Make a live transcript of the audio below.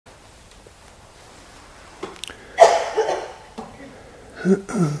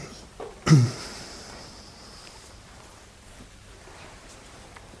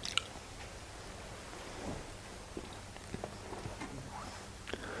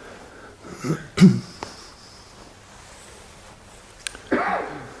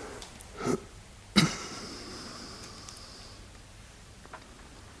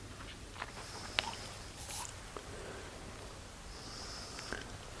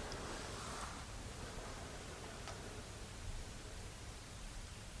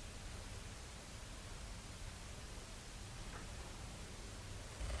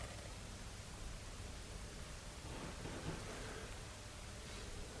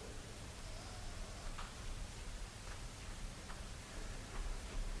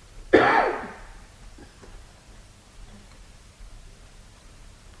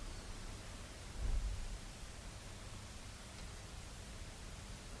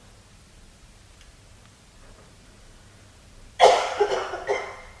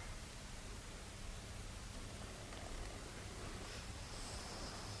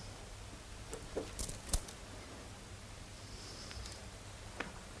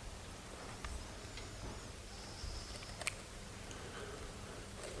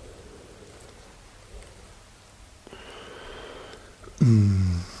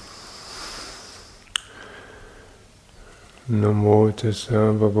Namo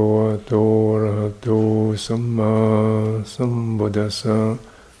tassa bhagavato arahato samma sambuddhassa.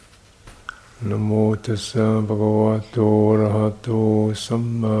 Namo tassa bhagavato arahato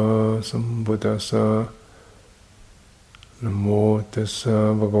samma sambuddhassa. Namo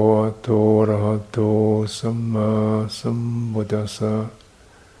tassa bhagavato arahato samma sambuddhassa.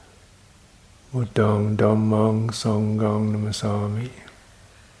 Buddhang dhammang sanghang namasami.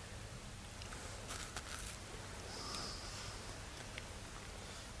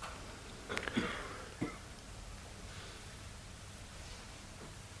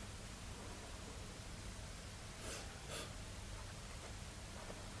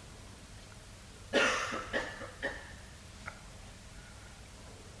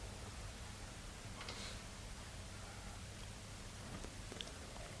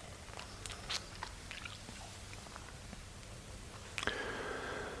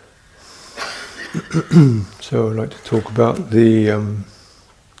 So I'd like to talk about the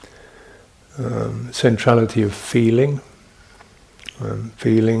centrality of feeling,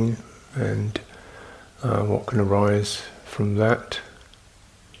 feeling and what can arise from that.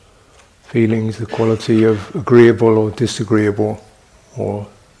 Feeling is the quality of agreeable or disagreeable or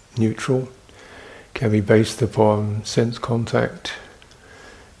neutral. Can be based upon sense contact,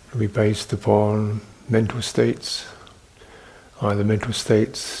 can be based upon mental states, either mental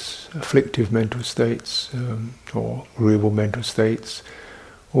states, afflictive mental states, or agreeable mental states.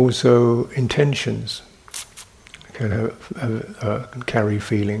 Also intentions can can carry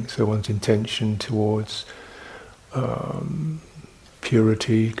feeling. So one's intention towards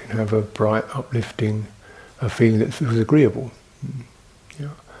purity can have a bright, uplifting feeling that feels agreeable.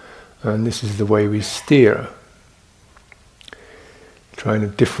 Yeah. And this is the way we steer, trying to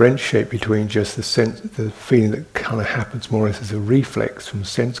differentiate between just the feeling that kind of happens more or less as a reflex from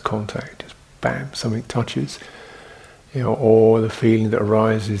sense contact, just bam, something touches, or the feeling that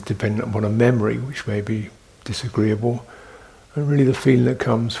arises dependent upon a memory, which may be disagreeable, and really the feeling that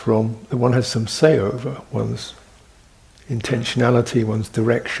comes from that one has some say over one's intentionality, one's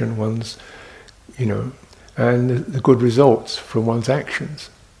direction, one's, and the good results from one's actions.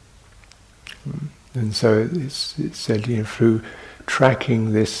 And so it's said, through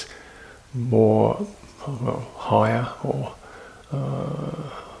tracking this more higher or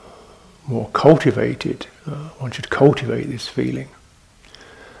more cultivated, one should cultivate this feeling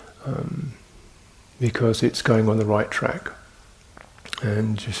because it's going on the right track.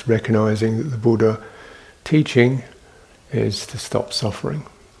 And just recognizing that the Buddha teaching is to stop suffering.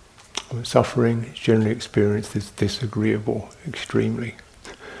 When suffering is generally experienced as disagreeable, extremely.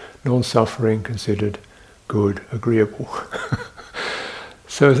 Non-suffering considered good, agreeable.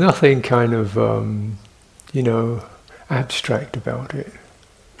 So there's nothing kind of, abstract about it.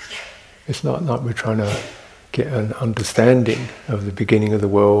 It's not like we're trying to get an understanding of the beginning of the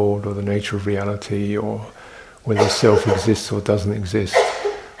world or the nature of reality or whether self exists or doesn't exist.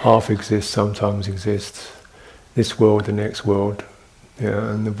 Half exists, sometimes exists. This world, the next world.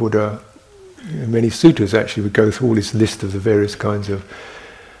 Yeah, and the Buddha, many suttas actually would go through all this list of the various kinds of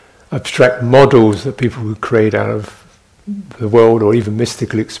abstract models that people would create out of the world or even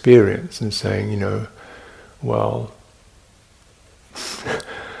mystical experience, and saying, the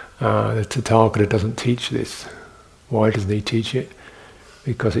Tathagata doesn't teach this. Why doesn't he teach it?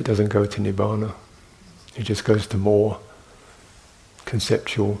 Because it doesn't go to Nibbana. It just goes to more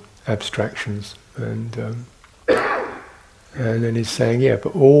conceptual abstractions, and then he's saying, yeah,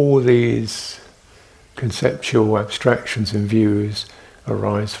 but all these conceptual abstractions and views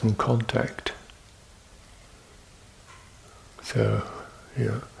arise from contact. So,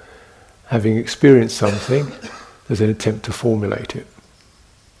 having experienced something, there's an attempt to formulate it.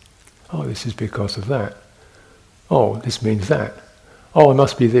 Oh, this is because of that. Oh, this means that. Oh, I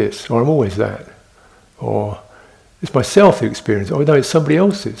must be this, or I'm always that. Or it's myself who experiences it. Oh no, it's somebody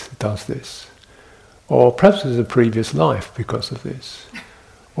else that does this. Or perhaps there's a previous life because of this.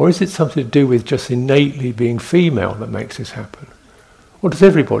 Or is it something to do with just innately being female that makes this happen? Or does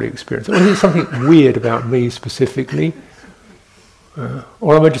everybody experience it? Or is it something weird about me specifically?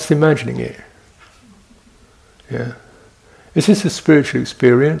 Or am I just imagining it? Yeah. Is this a spiritual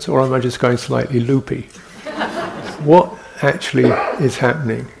experience, or am I just going slightly loopy? What actually is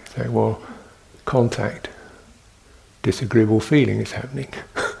happening? Say, well, contact, disagreeable feeling is happening,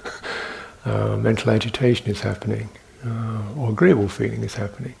 mental agitation is happening, or agreeable feeling is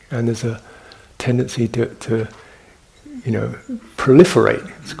happening, and there's a tendency to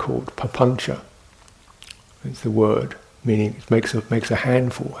proliferate. It's called papancha. It's the word, meaning it makes a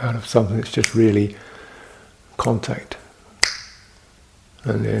handful out of something that's just really contact.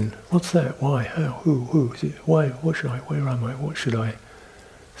 And then, what's that? Why? How? Who? Is it? Why? What should I? Where am I? What should I?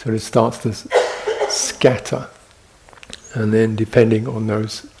 So it starts to scatter, and then depending on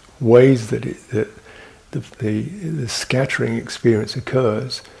those ways that the scattering experience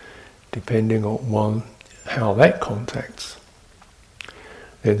occurs, depending on how that contacts,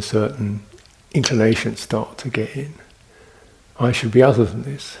 then certain inclinations start to get in. I should be other than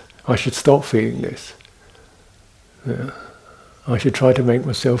this. I should stop feeling this. Yeah. I should try to make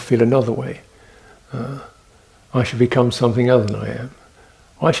myself feel another way. I should become something other than I am.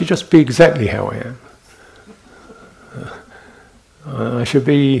 I should just be exactly how I am. I should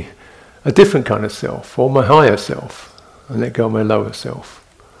be a different kind of self, or my higher self, and let go of my lower self,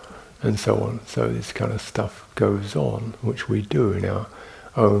 and so on. So this kind of stuff goes on, which we do in our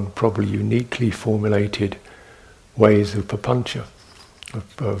own probably uniquely formulated ways of papancha,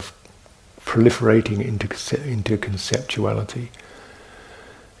 of proliferating into conceptuality.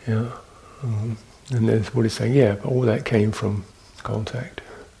 Yeah. And there's what he's saying, yeah, but all that came from contact.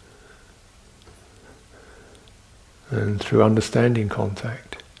 And through understanding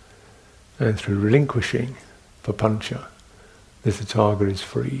contact, and through relinquishing papancha, the Tathagata is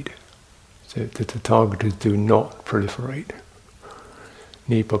freed. So the Tathagatas do not proliferate.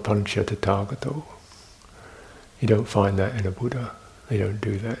 Ni papancha Tathagato. You don't find that in a Buddha. They don't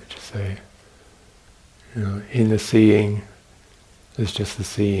do that. Just say, in the seeing, there's just the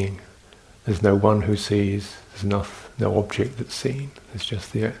seeing. There's no one who sees. There's no object that's seen. There's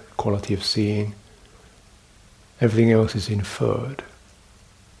just the quality of seeing. Everything else is inferred.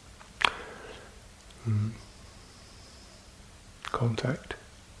 Contact,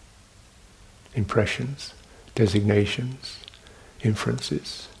 impressions, designations,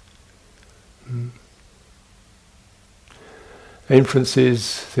 inferences.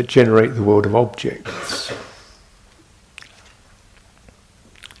 Inferences that generate the world of objects.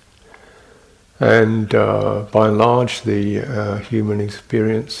 And by and large, the human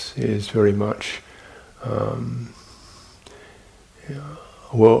experience is very much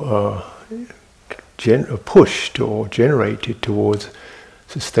pushed or generated towards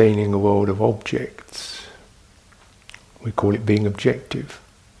sustaining a world of objects. We call it being objective.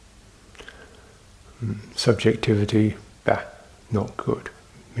 Subjectivity, not good.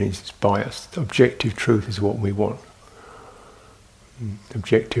 It means it's biased. Objective truth is what we want.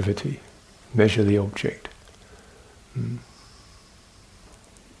 Objectivity. Measure the object. Then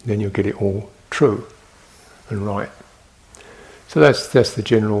you'll get it all true and right. So that's the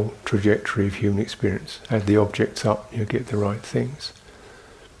general trajectory of human experience. Add the objects up, you get the right things.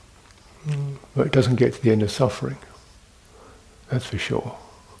 But it doesn't get to the end of suffering. That's for sure.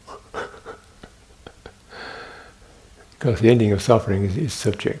 Because the ending of suffering is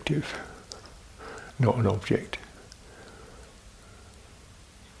subjective, not an object.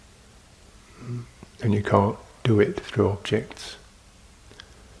 And you can't do it through objects.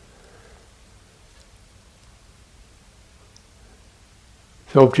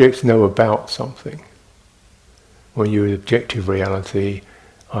 So objects know about something. When you're in objective reality,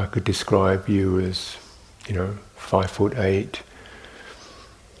 I could describe you as, 5'8",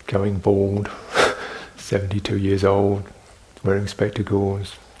 going bald, 72 years old, wearing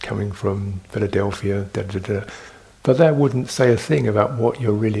spectacles, coming from Philadelphia, But that wouldn't say a thing about what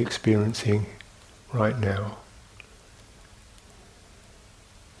you're really experiencing right now.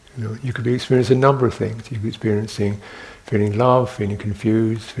 You could be experiencing a number of things. You could be experiencing feeling love, feeling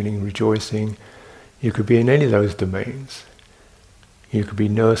confused, feeling rejoicing. You could be in any of those domains. You could be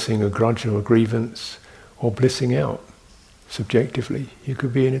nursing a grudge or a grievance, or blissing out subjectively. You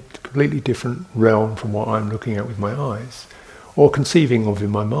could be in a completely different realm from what I'm looking at with my eyes, or conceiving of in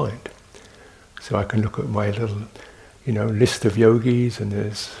my mind. So I can look at my little, list of yogis, and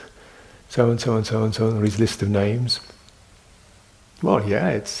there's so and so and so and so, and all these list of names. Well, yeah,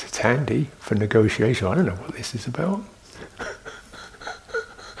 it's handy for negotiation. I don't know what this is about.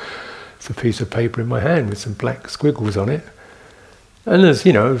 It's a piece of paper in my hand with some black squiggles on it. And there's,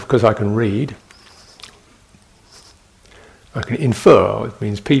 because I can read, I can infer, it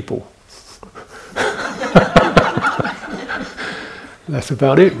means people. That's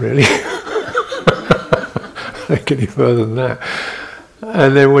about it, really. I can any further than that.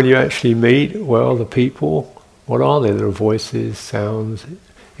 And then when you actually meet, well, the people, what are they? There are voices, sounds,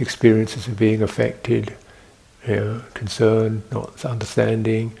 experiences of being affected, concern, not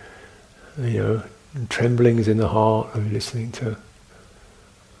understanding, tremblings in the heart of listening to,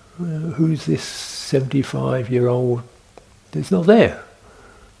 who's this 75-year-old? It's not there,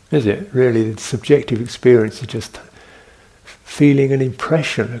 is it? Really, the subjective experience is just feeling an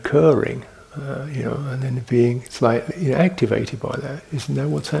impression occurring, and then being slightly activated by that. Isn't that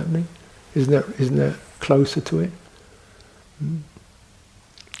what's happening? Isn't that closer to it?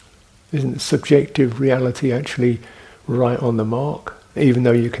 Isn't subjective reality actually right on the mark? Even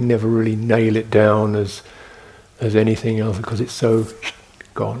though you can never really nail it down as anything else because it's so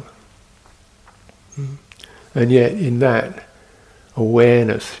gone. And yet in that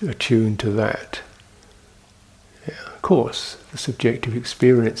awareness attuned to that, of course, the subjective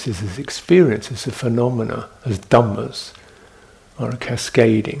experiences of phenomena, as dhammas, are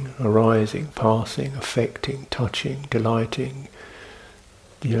cascading, arising, passing, affecting, touching, delighting,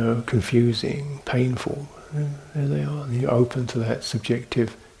 confusing, painful. There they are. And you're open to that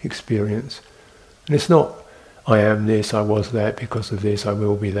subjective experience. And it's not, I am this, I was that, because of this, I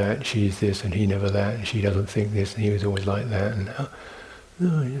will be that, she's this and he never that, and she doesn't think this and he was always like that. And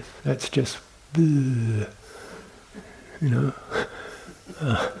no, that's just, you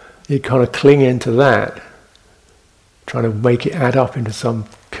kind of cling into that, trying to make it add up into some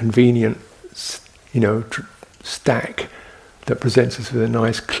convenient, stack that presents us with a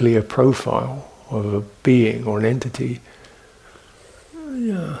nice clear profile of a being or an entity.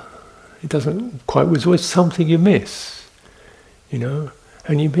 It doesn't quite, there's always something you miss, and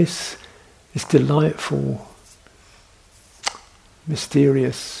you miss this delightful,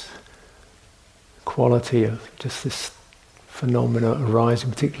 mysterious quality of just this phenomena arising,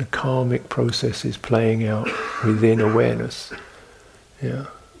 particular karmic processes playing out within awareness. And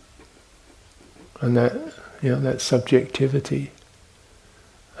that subjectivity,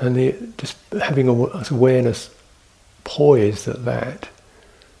 and just having awareness poised at that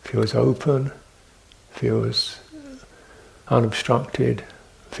feels open, feels unobstructed,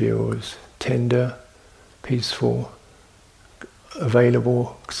 feels tender, peaceful,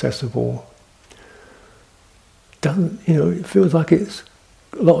 available, accessible. It feels like it's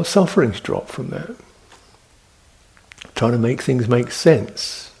a lot of suffering's dropped from that. Trying to make things make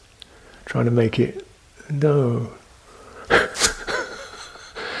sense, trying to make it no.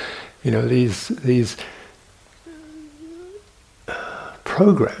 These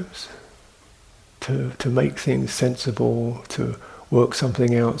programs to make things sensible, to work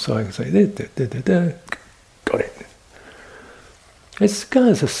something out, so I can say got it.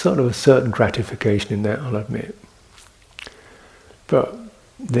 There's a sort of a certain gratification in that, I'll admit. But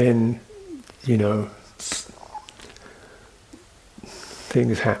then,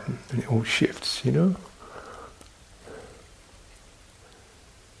 things happen and it all shifts,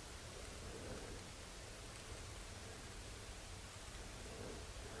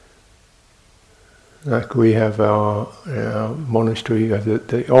 Like we have our monastery, you have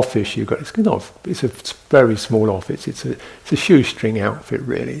the office you've got. It's a very small office. It's a shoestring outfit,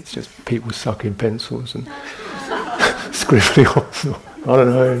 really. It's just people sucking pencils and scribbling on. I don't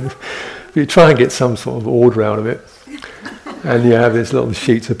know. But you try and get some sort of order out of it, and you have these little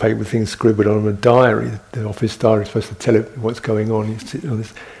sheets of paper with things scribbled on them. A diary, the office diary, is supposed to tell it what's going on. You sit on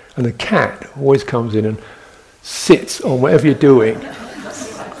this, and the cat always comes in and sits on whatever you're doing.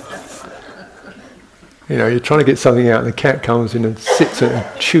 You're trying to get something out, and the cat comes in and sits and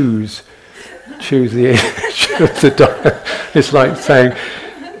chews the edge of the diary. It's like saying,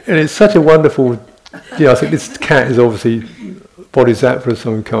 and it's such a wonderful. I think this cat is obviously bodhisattva of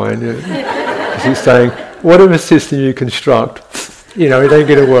some kind. It's saying, whatever system you construct, it ain't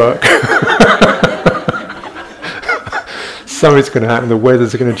going to work. something's going to happen, the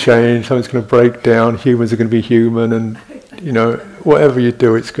weather's going to change, something's going to break down, humans are going to be human, and whatever you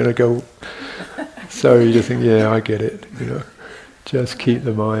do, it's going to go. So you just think, yeah, I get it. Just keep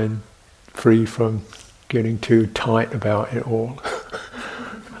the mind free from getting too tight about it all.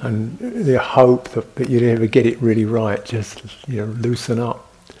 And the hope that you never get it really right, just loosen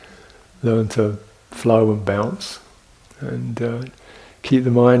up, learn to flow and bounce, and keep the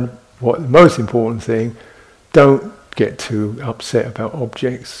mind. The most important thing, don't get too upset about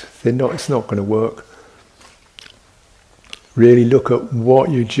objects. It's not going to work. Really look at what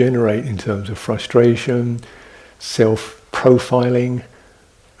you generate in terms of frustration, self-profiling,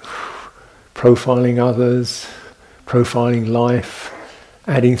 profiling others, profiling life,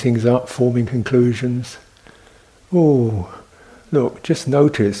 adding things up, forming conclusions. Oh, look, just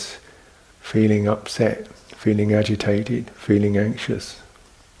notice feeling upset, feeling agitated, feeling anxious.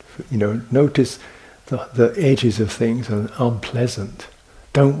 Notice the edges of things are unpleasant.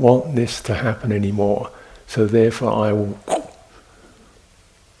 Don't want this to happen anymore, so therefore I will,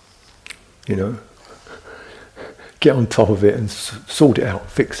 get on top of it and sort it out,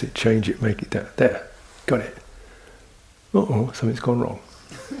 fix it, change it, make it that. There, got it. Something's gone wrong.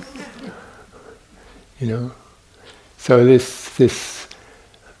 So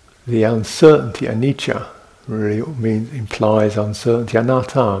the uncertainty, anicca, really implies uncertainty.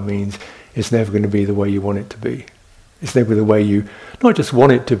 Anatta means it's never going to be the way you want it to be. It's never the way you, not just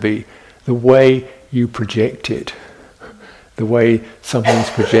want it to be, the way you project it. The way something's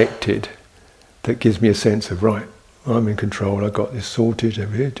projected that gives me a sense of, right, I'm in control, I got this sorted,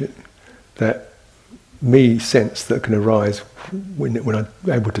 that me sense that can arise when I'm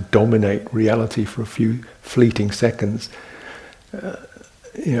able to dominate reality for a few fleeting seconds, and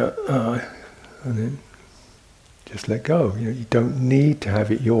then just let go. You don't need to have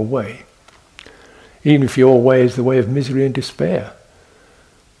it your way, even if your way is the way of misery and despair.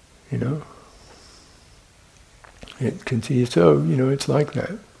 It continues. So it's like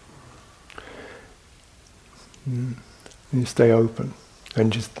that. You stay open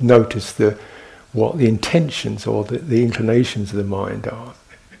and just notice what the intentions or the inclinations of the mind are,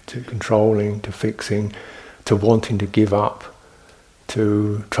 to controlling, to fixing, to wanting to give up,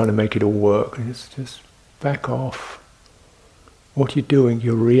 to trying to make it all work. And it's just back off. What you're doing,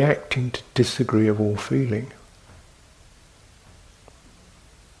 you're reacting to disagreeable feeling.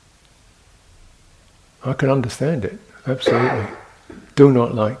 I can understand it, absolutely. Do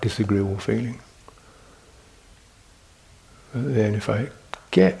not like disagreeable feeling. But then if I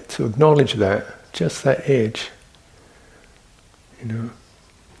get to acknowledge that, just that edge,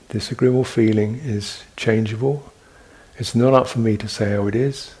 disagreeable feeling is changeable. It's not up for me to say how it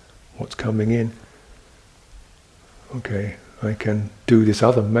is, what's coming in. Okay, I can do this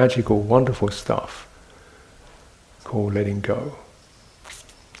other magical, wonderful stuff called letting go.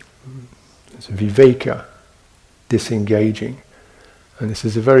 It's viveka, disengaging. And this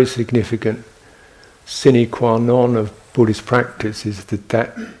is a very significant sine qua non of Buddhist practice, is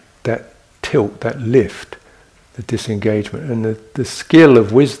that tilt, that lift, the disengagement. And the skill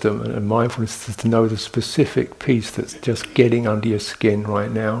of wisdom and mindfulness is to know the specific piece that's just getting under your skin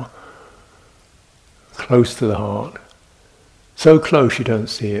right now, close to the heart. So close you don't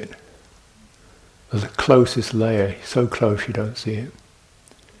see it. The closest layer, so close you don't see it.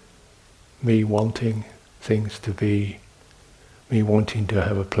 Me wanting things to be, me wanting to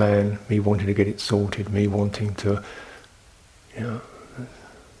have a plan, me wanting to get it sorted, me wanting to,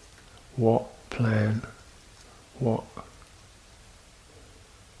 what plan, what,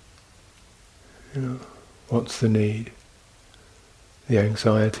 what's the need? The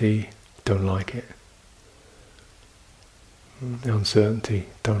anxiety, don't like it. The uncertainty,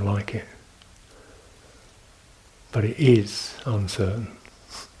 don't like it. But it is uncertain.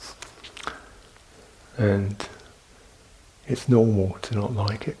 And it's normal to not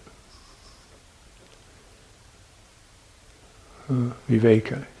like it.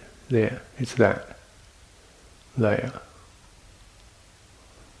 Viveka, there, it's that layer.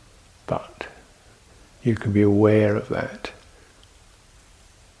 But you can be aware of that.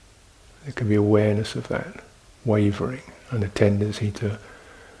 There can be awareness of that wavering and a tendency to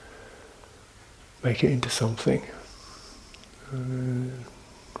make it into something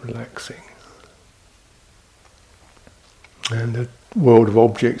relaxing. And the world of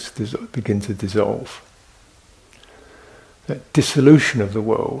objects begins to dissolve. That dissolution of the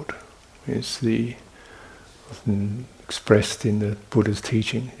world is often expressed in the Buddha's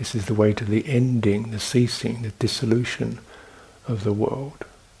teaching. This is the way to the ending, the ceasing, the dissolution of the world.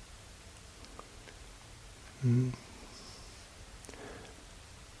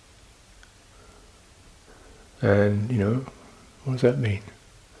 And What does that mean?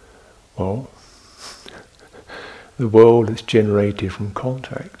 Well, the world is generated from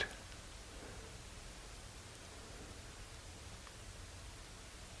contact.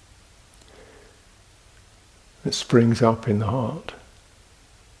 That springs up in the heart,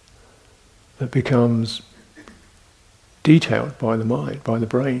 that becomes detailed by the mind, by the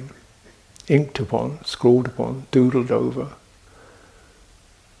brain, inked upon, scrawled upon, doodled over,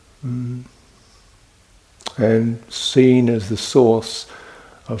 and seen as the source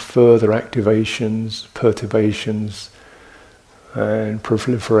of further activations, perturbations, and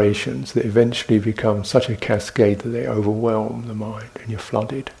proliferations that eventually become such a cascade that they overwhelm the mind, and you're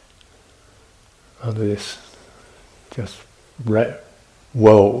flooded under this just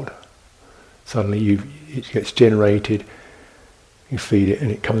world. Suddenly it gets generated, you feed it,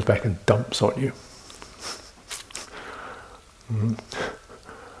 and it comes back and dumps on you.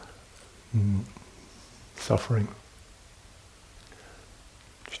 Suffering,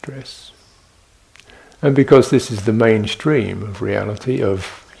 stress. And because this is the mainstream of reality,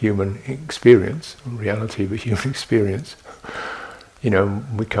 of human experience, reality but human experience,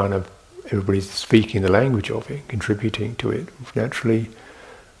 we kind of, everybody's speaking the language of it, contributing to it. Naturally,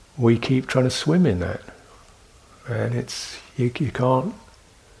 we keep trying to swim in that. And it's, you can't,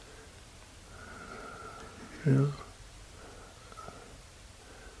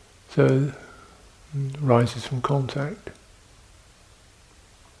 So, rises from contact.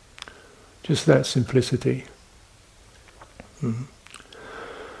 Just that simplicity.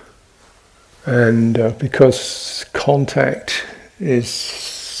 And because contact is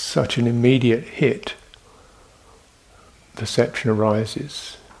such an immediate hit, perception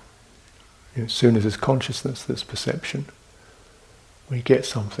arises. As soon as there's consciousness, there's perception. We get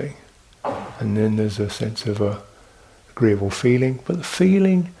something, and then there's a sense of a agreeable feeling, but the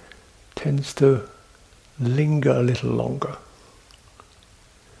feeling tends to linger a little longer.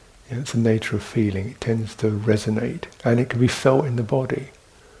 It's the nature of feeling. It tends to resonate, and it can be felt in the body.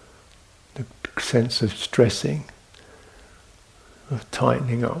 The sense of stressing, of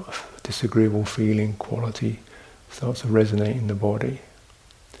tightening up, disagreeable feeling, quality starts to resonate in the body.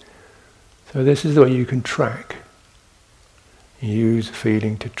 So this is the way you can track. You use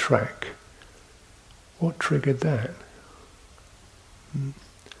feeling to track. What triggered that?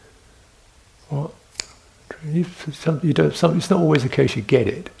 What? It's not always the case you get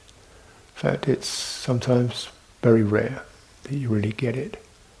it. In fact, it's sometimes very rare that you really get it.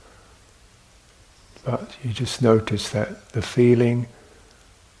 But you just notice that the feeling,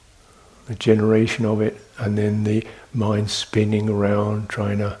 the generation of it, and then the mind spinning around,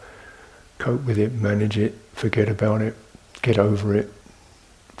 trying to cope with it, manage it, forget about it, get over it,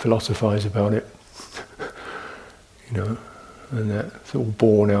 philosophize about it, and that's all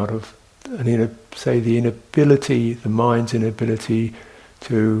born out of, the inability, the mind's inability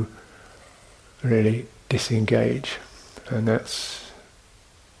to really disengage, and that's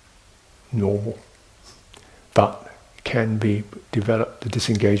normal. But it can be developed, the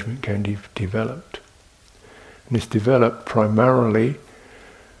disengagement can be developed. And it's developed primarily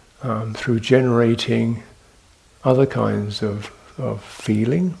through generating other kinds of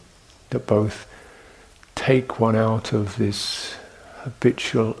feeling that both take one out of this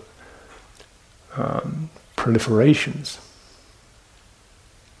habitual proliferations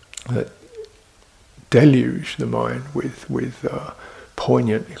that deluge the mind with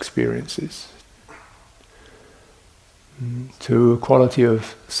poignant experiences, to a quality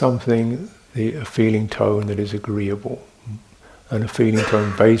of something, a feeling tone that is agreeable, and a feeling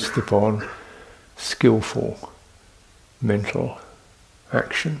tone based upon skillful mental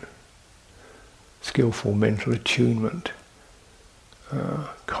action, skillful mental attunement,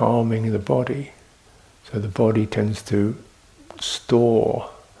 calming the body. So the body tends to store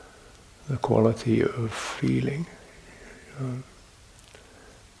the quality of feeling.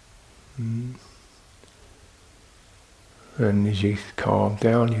 And as you calm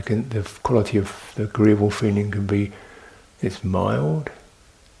down, the quality of the agreeable feeling can be, it's mild,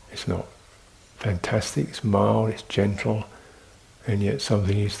 it's not fantastic, it's mild, it's gentle, and yet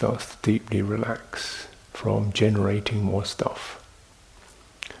something you start to deeply relax from generating more stuff.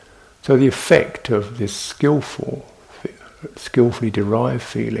 So the effect of this skillfully derived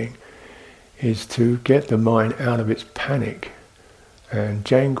feeling is to get the mind out of its panic and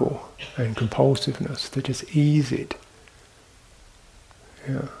jangle and compulsiveness, to just ease it.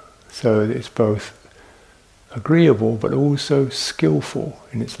 So it's both agreeable but also skillful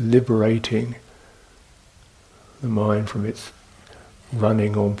in its liberating the mind from its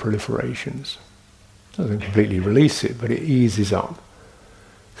running on proliferations. Doesn't completely release it, but it eases up.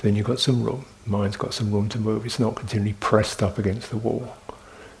 So then you've got some room. Mind's got some room to move. It's not continually pressed up against the wall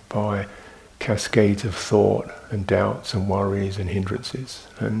by cascades of thought and doubts and worries and hindrances.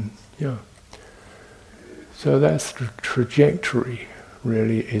 And so that's the trajectory,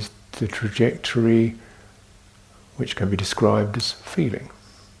 really, is the trajectory which can be described as feeling.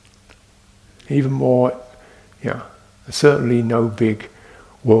 Even more, certainly no big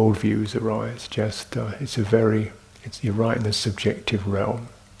worldviews arise, just you're right in the subjective realm,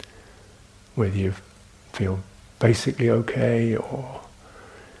 whether you feel basically okay or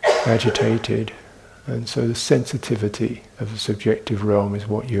agitated. And so the sensitivity of the subjective realm is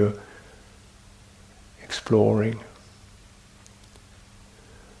what you're exploring.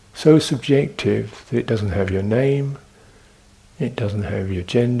 So subjective that it doesn't have your name, it doesn't have your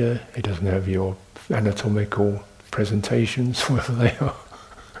gender, it doesn't have your anatomical presentations, whatever they are.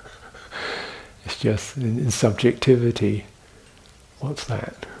 It's just in subjectivity. What's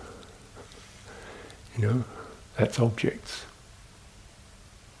that? That's objects.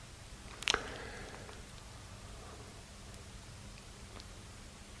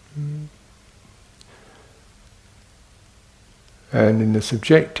 And in the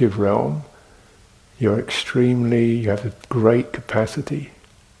subjective realm, you have a great capacity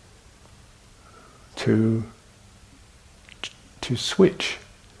to switch.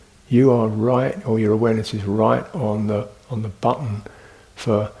 You are right, or your awareness is right on the button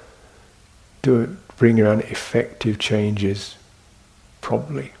for bringing around effective changes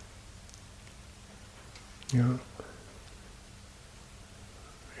promptly.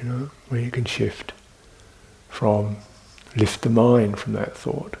 Where you can shift from, lift the mind from that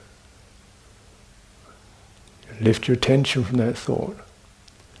thought. Lift your attention from that thought.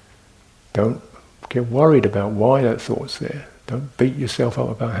 Don't get worried about why that thought's there. Don't beat yourself up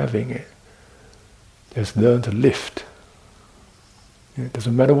about having it. Just learn to lift. It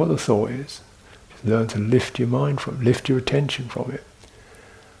doesn't matter what the thought is. Just learn to lift your mind lift your attention from it.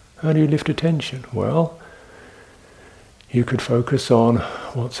 How do you lift attention? Well, you could focus on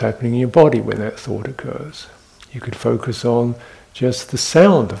what's happening in your body when that thought occurs. You could focus on just the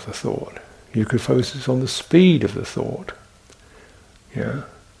sound of the thought. You could focus on the speed of the thought.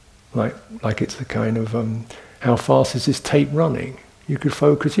 Like it's a kind of, how fast is this tape running? You could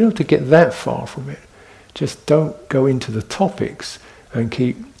focus, you don't have to get that far from it. Just don't go into the topics and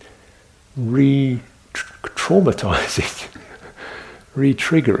keep re-traumatizing,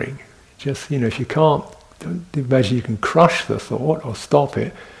 re-triggering. Just, if you can't, don't imagine you can crush the thought or stop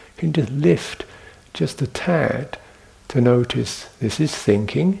it. You can just lift just a tad to notice this is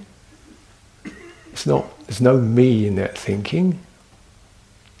thinking. There's no me in that thinking.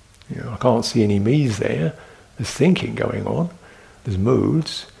 I can't see any me's there. There's thinking going on. There's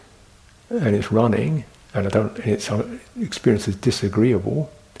moods, and it's running, and its experience is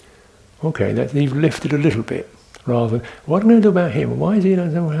disagreeable. Okay, you've lifted a little bit. Rather than, what am I going to do about him? Why is he?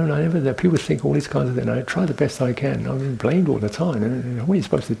 People think all these kinds of things. I try the best I can. I'm being blamed all the time. What are you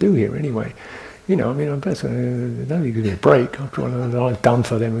supposed to do here anyway? I'm best. Nobody gives me a break. After all I've done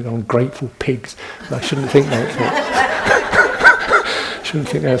for them, ungrateful pigs. I shouldn't think that thought. Shouldn't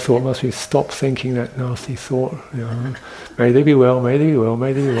think that thought. Must be stop thinking that nasty thought. May they be well. May they be well.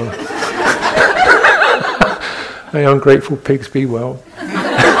 May they be well. May ungrateful pigs be well.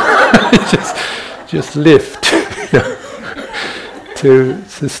 Just lift.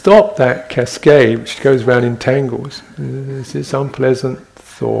 To stop that cascade which goes round in tangles. This unpleasant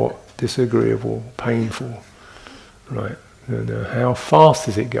thought, disagreeable, painful, right? And how fast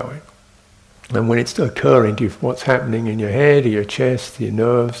is it going? And when it's occurring, what's happening in your head, or your chest, your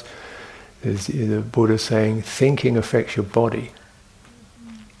nerves? There's the Buddha saying, thinking affects your body.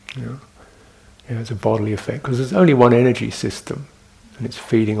 It's a bodily effect because there's only one energy system, and it's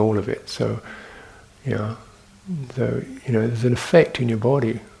feeding all of it. So, there's an effect in your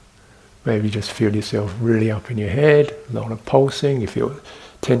body. Maybe you just feel yourself really up in your head, a lot of pulsing, you feel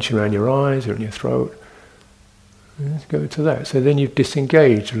tension around your eyes or in your throat. Let's go to that. So then you've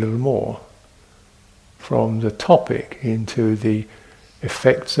disengaged a little more from the topic into the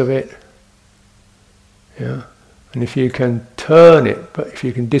effects of it. And if you can turn it, but if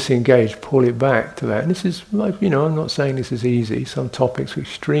you can disengage, pull it back to that. And this is like, I'm not saying this is easy. Some topics are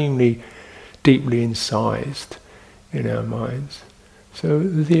extremely deeply incised in our minds. So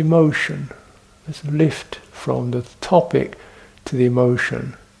the emotion, let's lift from the topic to the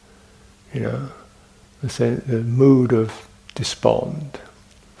emotion, the mood of despond,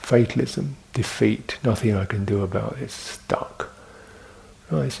 fatalism, defeat, nothing I can do about it, stuck.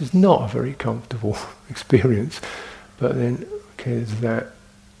 Right, this is not a very comfortable experience, but then, there's that,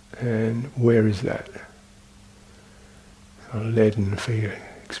 and where is that? A leaden feeling.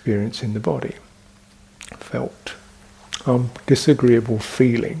 experience in the body. Felt. Disagreeable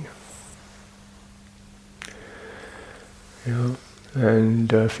feeling.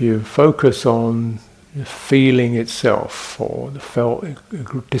 And if you focus on the feeling itself, or the felt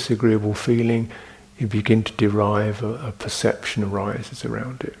disagreeable feeling, you begin to derive a perception arises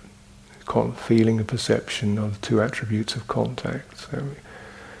around it. Feeling and perception are the two attributes of contact. So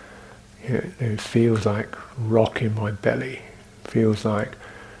it feels like rock in my belly. Feels like,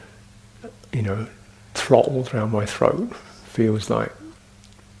 throttles around my throat. Feels like,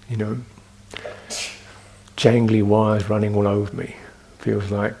 jangly wires running all over me.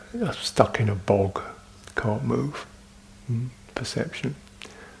 Feels like I'm stuck in a bog, can't move. Perception.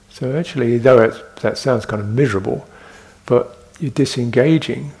 So actually, though that sounds kind of miserable, but you're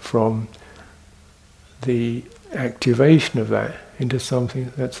disengaging from the activation of that into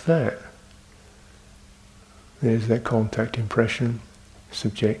something that's that. There's that contact impression,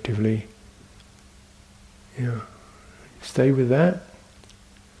 subjectively. Stay with that,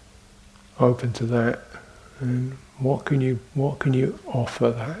 open to that, and what can you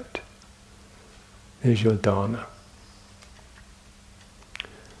offer that? There's your dana.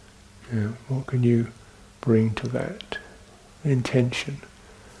 What can you bring to that? Intention.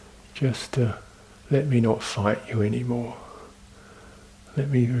 Just let me not fight you anymore. Let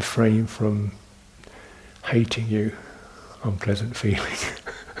me refrain from hating you, unpleasant feeling.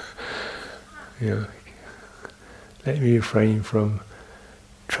 Let me refrain from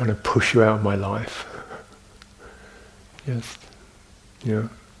trying to push you out of my life. Just, there,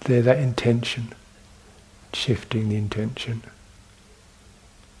 that intention, shifting the intention.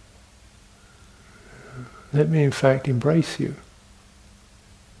 Let me in fact embrace you.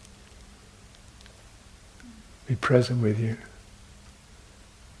 Be present with you.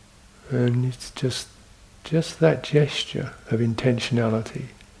 And it's just that gesture of intentionality.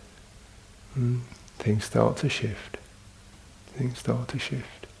 Things start to shift. Things start to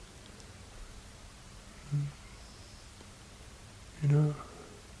shift.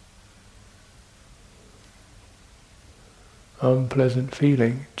 Unpleasant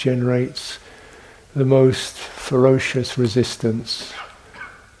feeling generates the most ferocious resistance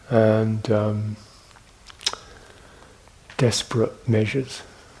and desperate measures.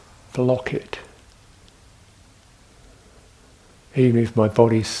 Block it. Even if my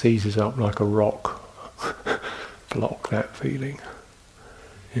body seizes up like a rock, block that feeling.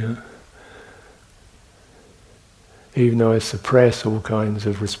 Even though I suppress all kinds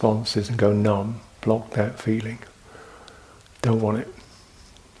of responses and go numb, block that feeling. Don't want it.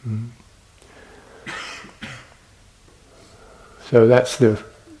 So that's the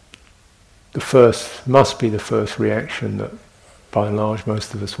first, must be the first reaction that by and large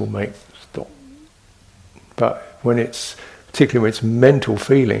most of us will make. Stop. But particularly when it's mental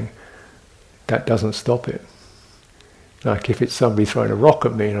feeling, that doesn't stop it. Like if it's somebody throwing a rock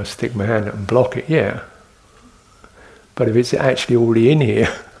at me and I stick my hand up and block it, yeah. But if it's actually already in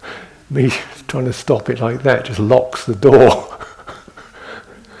here, me trying to stop it like that just locks the door.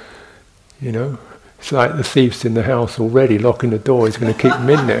 It's like the thief's in the house already, locking the door, he's going to keep them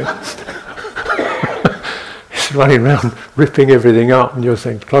in there. He's running around, ripping everything up, and you're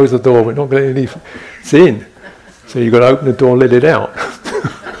saying, close the door, we're not going to leave. It's in. So you've got to open the door and let it out.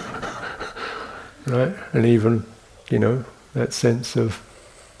 Right? And even, that sense of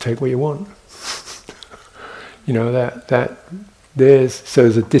take what you want.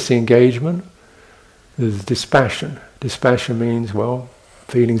 There's a disengagement, there's dispassion. Dispassion means,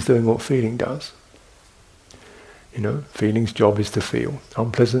 feeling's doing what feeling does. Feeling's job is to feel.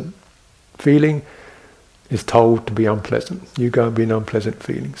 Unpleasant feeling is told to be unpleasant. You go and be an unpleasant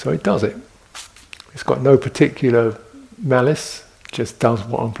feeling. So it does it. It's got no particular malice, just does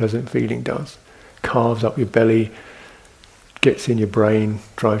what unpleasant feeling does. Carves up your belly, gets in your brain,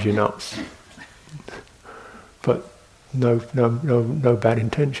 drives you nuts. But no bad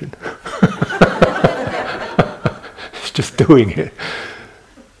intention. It's just doing it.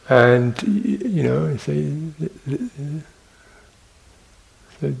 And,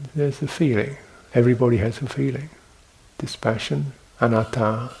 so there's the feeling. Everybody has a feeling. Dispassion,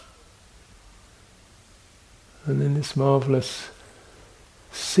 anatta. And then this marvelous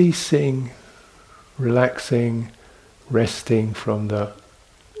ceasing, relaxing, resting from the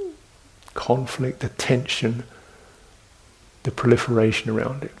conflict, the tension, the proliferation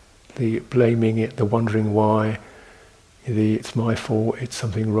around it, the blaming it, the wondering why, it's my fault, it's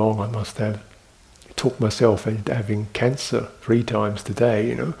something wrong, I must have talked myself into having cancer 3 times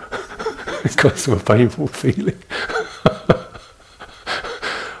today, because of a painful feeling.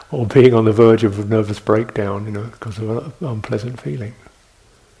 Or being on the verge of a nervous breakdown, because of an unpleasant feeling.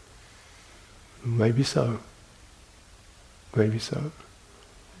 Maybe so. Maybe so.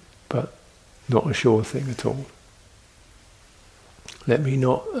 But not a sure thing at all. Let me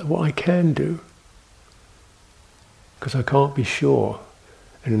not, what I can do, because I can't be sure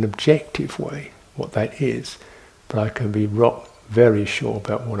in an objective way what that is, but I can be very sure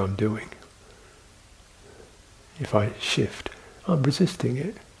about what I'm doing. If I shift, I'm resisting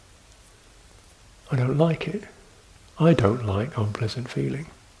it. I don't like it. I don't like unpleasant feeling.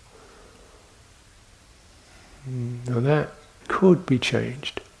 Now that could be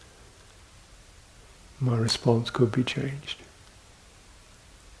changed. My response could be changed.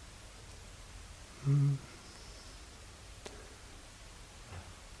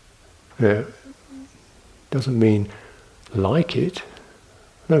 Yeah, doesn't mean like it.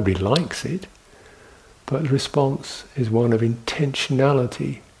 Nobody likes it. But the response is one of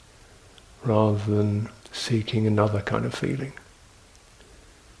intentionality rather than seeking another kind of feeling.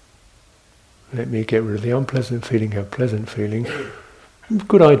 Let me get rid of the unpleasant feeling, have pleasant feeling.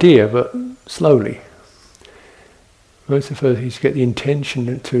 Good idea, but slowly. Most of us is get the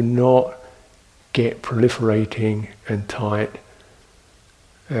intention to not get proliferating and tight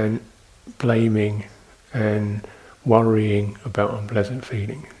and blaming and worrying about unpleasant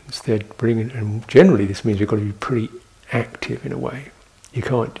feeling. Instead, and generally this means you've got to be pretty active in a way. You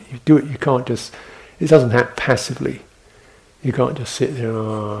can't just, it doesn't happen passively. You can't just sit there,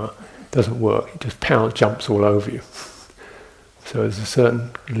 it doesn't work. It just jumps all over you. So there's a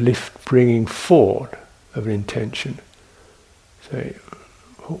certain lift, bringing forward of an intention. Say,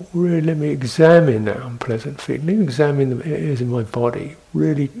 really, let me examine that unpleasant feeling. Let me examine the areas in my body.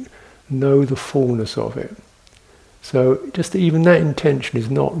 Really know the fullness of it. So just even that intention is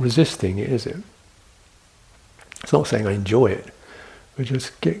not resisting it, is it? It's not saying I enjoy it, but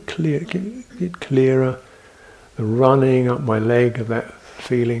just get clearer. The running up my leg of that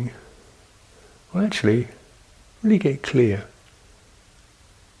feeling. Well, actually, really get clear.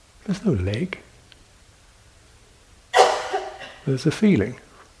 There's no leg. There's a feeling.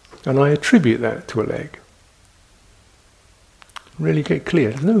 And I attribute that to a leg. Really get clear.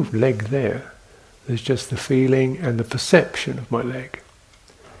 There's no leg there. There's just the feeling and the perception of my leg.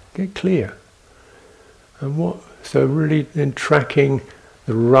 Get clear. And so really then tracking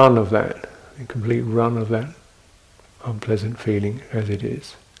the run of that, the complete run of that unpleasant feeling as it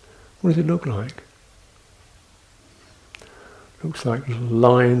is. What does it look like? Looks like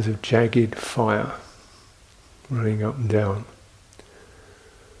lines of jagged fire running up and down.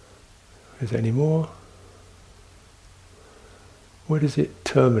 Is there any more? Where does it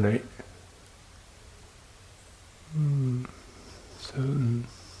terminate? So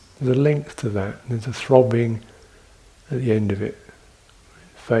there's a length to that. There's a throbbing at the end of it.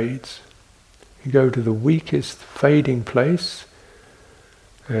 It fades. You go to the weakest fading place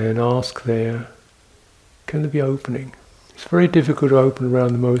and ask there, can there be opening? It's very difficult to open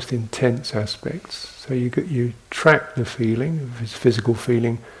around the most intense aspects. So you track the feeling, if it's physical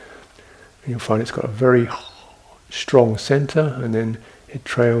feeling, and you'll find it's got a very strong center, and then it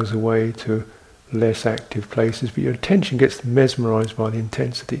trails away to less active places, but your attention gets mesmerized by the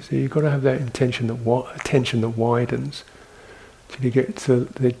intensity. So you've got to have that attention that widens till you get to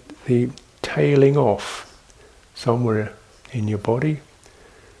the tailing off somewhere in your body.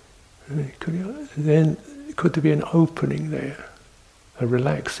 Then could there be an opening there, a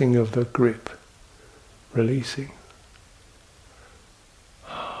relaxing of the grip, releasing?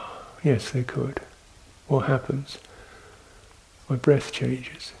 Yes, there could. What happens? My breath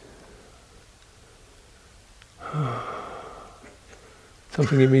changes.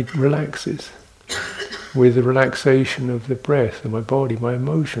 Something in me relaxes. With the relaxation of the breath and my body, my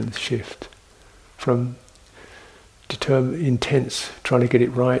emotions shift from intense, trying to get it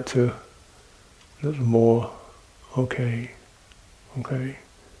right, to a little more, okay,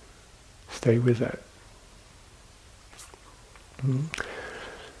 stay with that.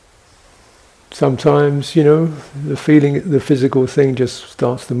 Sometimes, the feeling, the physical thing just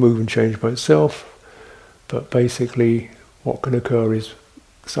starts to move and change by itself. But basically, what can occur is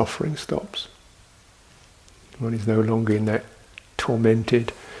suffering stops. One is no longer in that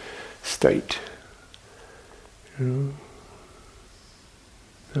tormented state.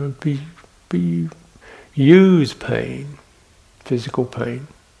 Use pain, physical pain.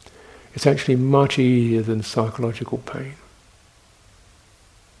 It's actually much easier than psychological pain.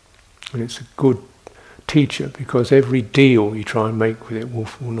 And it's a good teacher, because every deal you try and make with it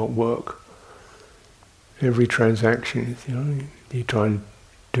will not work. Every transaction, you try and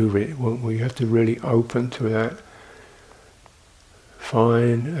do it, you have to really open to that,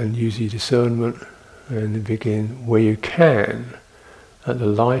 find and use your discernment, and begin where you can at the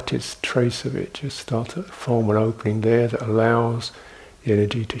lightest trace of it, just start to form an opening there that allows the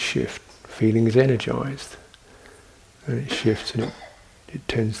energy to shift. Feeling is energized, and it shifts, and it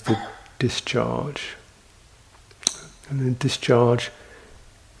tends to discharge. And then discharge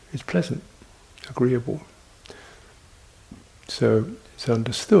is pleasant, agreeable. So it's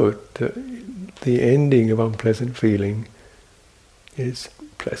understood that the ending of unpleasant feeling is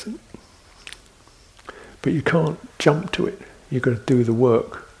pleasant. But you can't jump to it. You've got to do the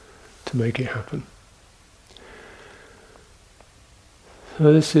work to make it happen.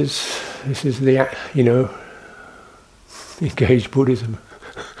 So this is the, engaged Buddhism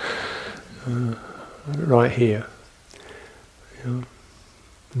right here.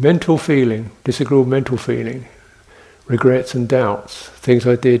 Mental feeling, disagreeable mental feeling, regrets and doubts, things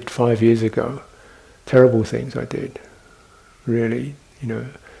I did 5 years ago, terrible things I did, really,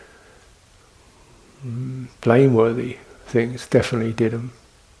 blameworthy things, definitely did them.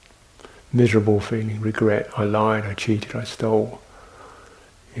 Miserable feeling, regret, I lied, I cheated, I stole,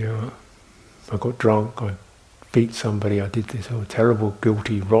 I got drunk, I beat somebody, I did this, terrible,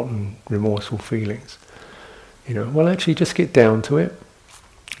 guilty, rotten, remorseful feelings. Well, actually just get down to it,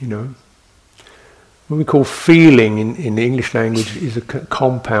 What we call feeling in the English language is a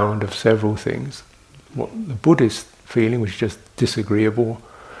compound of several things. What the Buddhist feeling, which is just disagreeable,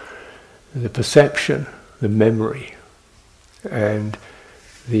 the perception, the memory, and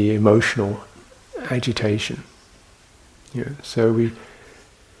the emotional agitation. So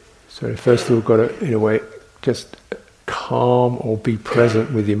first of all, got to, in a way, just calm or be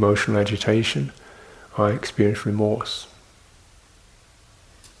present with the emotional agitation. I experience remorse.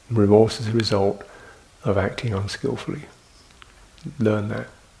 Remorse is a result of acting unskillfully. Learn that.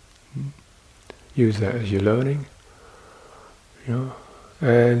 Use that as you're learning. And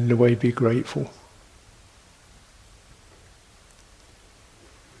in a way, be grateful.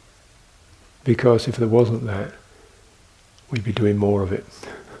 Because if there wasn't that, we'd be doing more of it.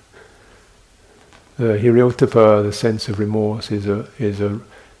 The hiriyottappa, the sense of remorse, is a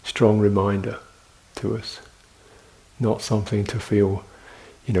strong reminder to us. Not something to feel,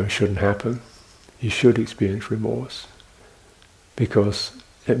 shouldn't happen. You should experience remorse because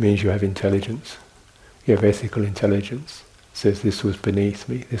it means you have intelligence. You have ethical intelligence. It says this was beneath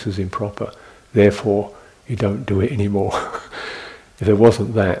me, this was improper, therefore you don't do it anymore. If there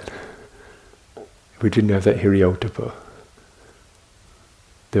wasn't that, if we didn't have that hiriyottappa,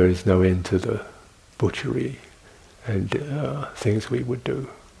 there is no end to the butchery and things we would do,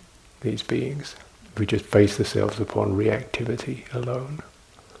 these beings. We just base ourselves upon reactivity alone.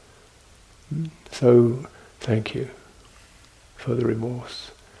 So, thank you for the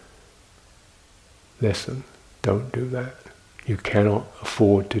remorse lesson. Don't do that. You cannot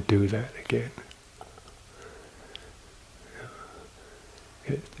afford to do that again.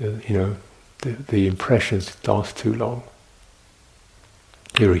 The impressions last too long.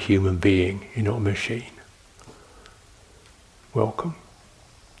 You're a human being, you're not a machine. Welcome.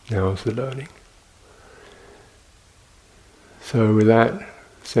 Now's the learning. So with that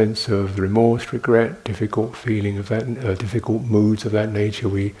sense of remorse, regret, difficult feeling of that, difficult moods of that nature,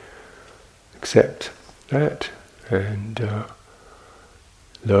 we accept that and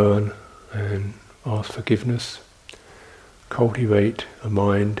learn and ask forgiveness. Cultivate a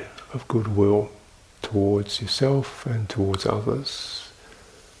mind of goodwill towards yourself and towards others.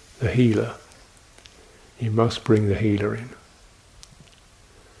 The healer. You must bring the healer in.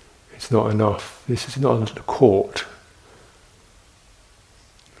 It's not enough. This is not a court.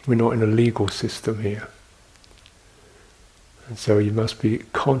 We're not in a legal system here. And so you must be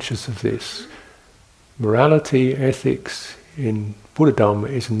conscious of this. Morality, ethics in Buddhism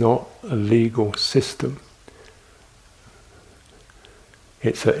is not a legal system.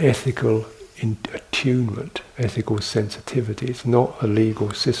 It's an ethical attunement, ethical sensitivity. It's not a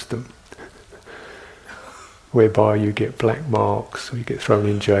legal system whereby you get black marks or you get thrown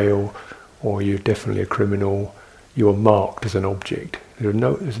in jail or you're definitely a criminal. You are marked as an object.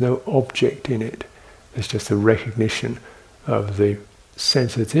 There's no object in it. It's just a recognition of the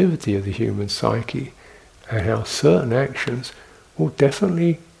sensitivity of the human psyche and how certain actions will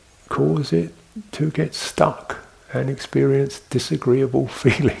definitely cause it to get stuck and experience disagreeable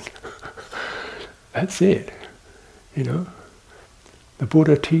feeling. That's it. The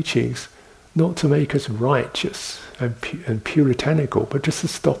Buddha teachings not to make us righteous and puritanical, but just to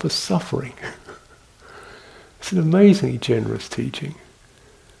stop us suffering. It's an amazingly generous teaching.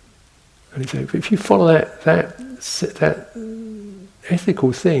 And he said, if you follow that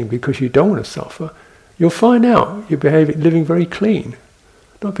ethical thing because you don't want to suffer, you'll find out you're living very clean.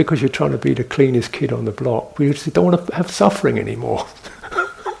 Not because you're trying to be the cleanest kid on the block, but you just don't want to have suffering anymore.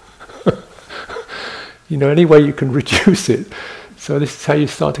 Any way you can reduce it. So this is how you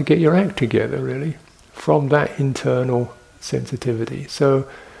start to get your act together, really, from that internal sensitivity. So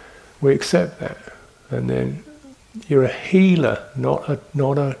we accept that, and then you're a healer, not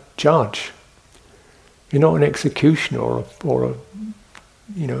a judge. You're not an executioner or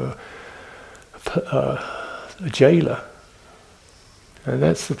a jailer. And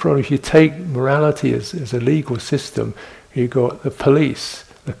that's the problem. If you take morality as a legal system, you've got the police,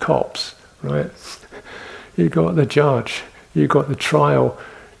 the cops, right? You've got the judge, you've got the trial,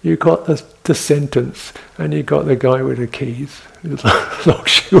 you've got the sentence, and you've got the guy with the keys who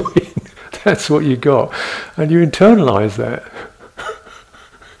locks you in. That's what you got. And you internalize that.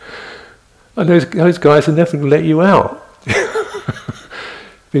 And those guys are never going to let you out.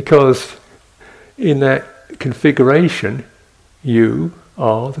 Because in that configuration, you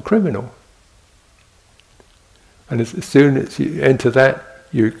are the criminal. And as soon as you enter that,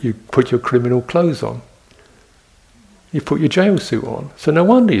 you put your criminal clothes on. You put your jail suit on. So no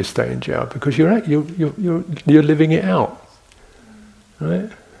wonder you stay in jail, because you're living it out. Right?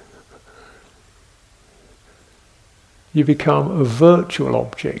 You become a virtual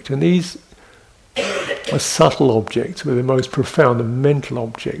object, and these are subtle objects, but the most profound, the mental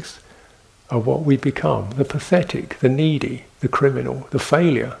objects, are what we become: the pathetic, the needy, the criminal, the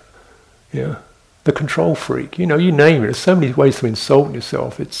failure, the control freak. You name it. There's so many ways to insult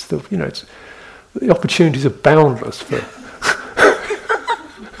yourself. The opportunities are boundless for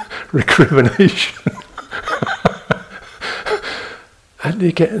recrimination. And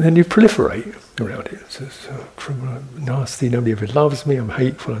then you proliferate around it. So criminal, nasty, nobody ever loves me, I'm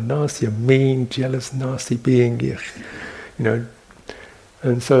hateful and nasty, I'm mean, jealous, nasty being,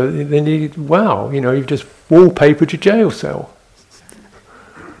 And so then you've just wallpapered your jail cell.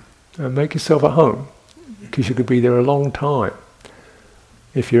 And make yourself at home, because you could be there a long time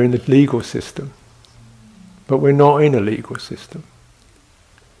if you're in the legal system. But we're not in a legal system.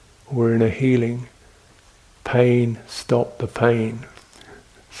 We're in a healing, pain, stop the pain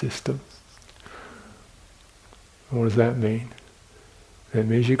system. What does that mean? That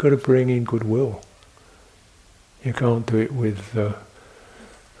means you've got to bring in goodwill. You can't do it with the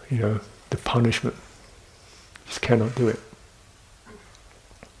punishment. You just cannot do it.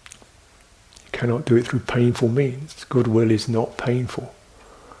 You cannot do it through painful means. Goodwill is not painful.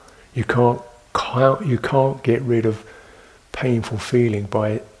 You can't get rid of painful feeling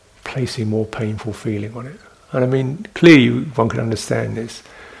by placing more painful feeling on it. And I mean, clearly one can understand this,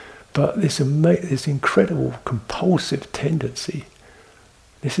 but this incredible compulsive tendency,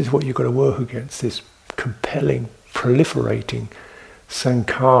 this is what you've got to work against, this compelling, proliferating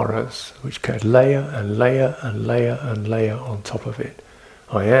sankharas, which get layer and layer and layer and layer on top of it.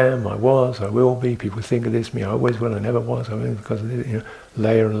 I am, I was, I will be, people think of this, me, I always will, I never was, I will because of this,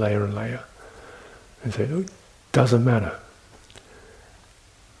 layer and layer and layer. And so it doesn't matter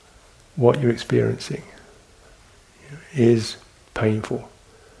what you're experiencing is painful.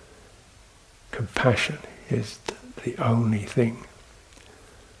 Compassion is the only thing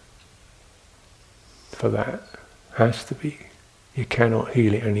for that. Has to be. You cannot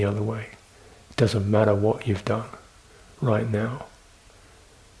heal it any other way. It doesn't matter what you've done right now.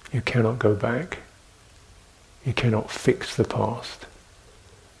 You cannot go back. You cannot fix the past.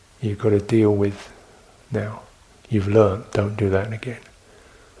 You've got to deal with now. You've learned, don't do that again.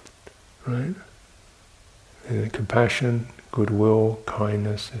 Right? And compassion, goodwill,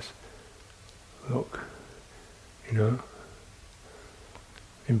 kindness is, look,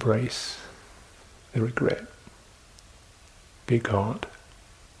 embrace the regret. Big heart.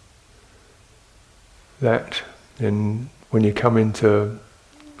 That, and when you come into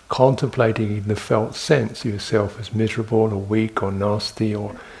contemplating in the felt sense of yourself as miserable or weak or nasty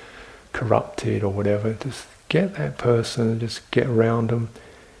or corrupted or whatever, just get that person, just get around them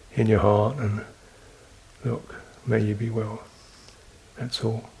in your heart and look, may you be well. That's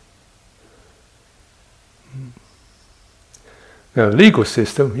all. Now, the legal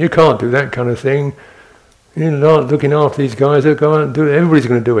system, you can't do that kind of thing. You're not looking after these guys, they'll go out and do it. Everybody's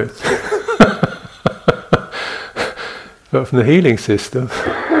going to do it. But from the healing system,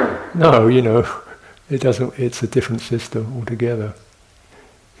 no, it doesn't. It's a different system altogether.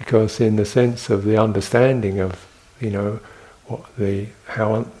 Because in the sense of the understanding of,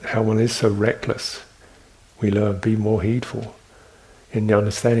 how one is so reckless, we learn be more heedful. In the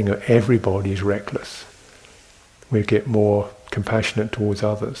understanding of everybody is reckless, we get more compassionate towards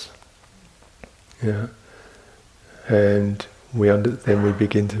others. Yeah. And then we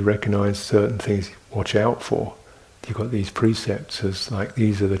begin to recognize certain things, watch out for. you've got these precepts as like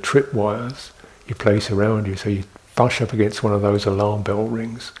these are the tripwires you place around you, so you brush up against one of those alarm bell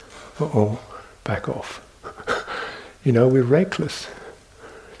rings. Back off. We're reckless.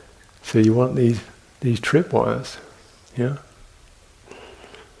 So you want these tripwires, yeah?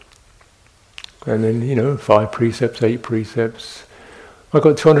 And then, 5 precepts, 8 precepts. I've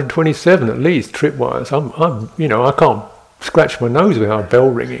got 227 at least tripwires. I can't scratch my nose without a bell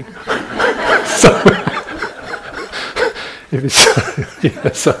ringing. So, if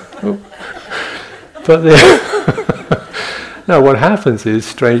it's, but no, what happens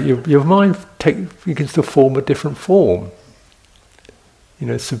is your mind you can still form a different form.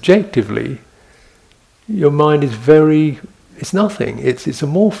 Subjectively, your mind is it's nothing. It's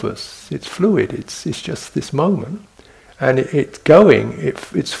amorphous. It's fluid. It's just this moment, and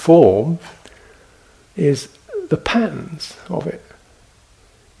its form is the patterns of it.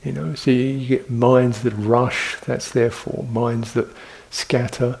 So you get minds that rush. That's their form. Minds that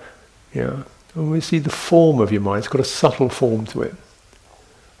scatter. And we see the form of your mind. It's got a subtle form to it.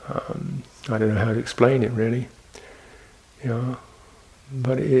 I don't know how to explain it really.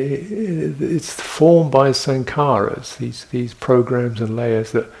 But it's formed by sankharas, these programs and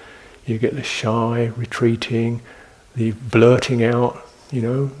layers that you get the shy, retreating, the blurting out,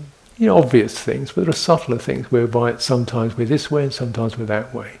 obvious things, but there are subtler things whereby sometimes we're this way and sometimes we're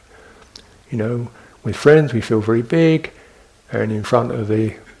that way. With friends we feel very big, and in front of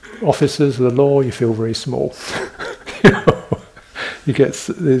the officers of the law you feel very small. You get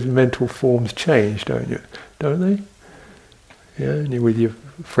these mental forms change, don't they? Yeah, and you're with your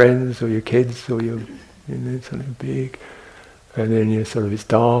friends or your kids or something big, and then it's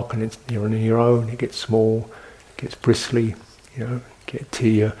dark and you're on your own. It gets small, it gets bristly. Get to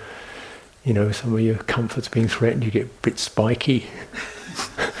your, some of your comforts being threatened. You get a bit spiky.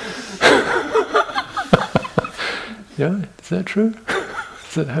 Yeah, is that true?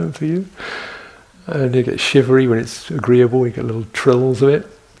 Does that happen for you? And you get shivery when it's agreeable. You get little trills of it.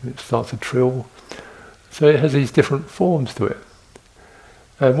 It starts to trill. So it has these different forms to it.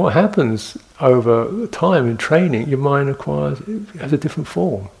 And what happens over time in training, your mind has a different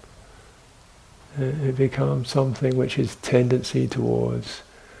form. It becomes something which is tendency towards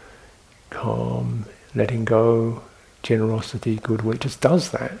calm, letting go, generosity, goodwill. It just does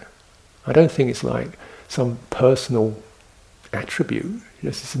that. I don't think it's like some personal attribute.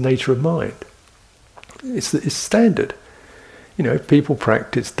 It's the nature of mind. It's standard. If people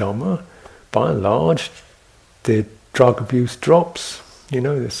practice Dhamma, by and large, their drug abuse drops,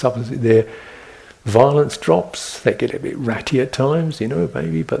 their violence drops, they get a bit ratty at times,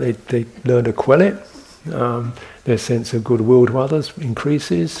 maybe, but they learn to quell it. Their sense of goodwill to others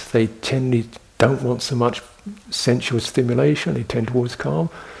increases. They generally don't want so much sensual stimulation, they tend towards calm.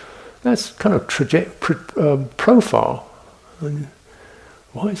 That's kind of profile. And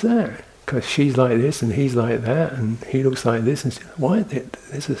why is that? Because she's like this and he's like that and he looks like this. And why?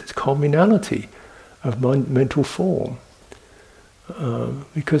 There's this communality of mental form.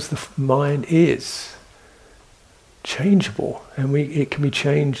 Because the mind is changeable, and it can be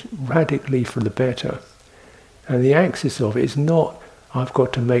changed radically for the better. And the axis of it is not, I've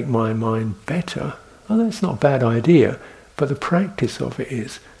got to make my mind better. Oh, that's not a bad idea, but the practice of it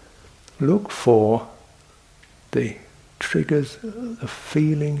is, look for the triggers, the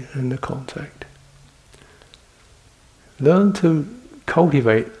feeling and the contact. Learn to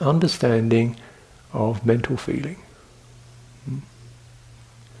cultivate understanding of mental feeling.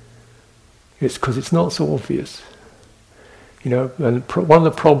 It's because it's not so obvious. And one of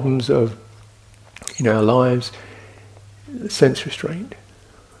the problems of our lives, sense restraint.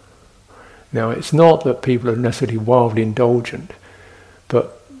 Now, it's not that people are necessarily wildly indulgent,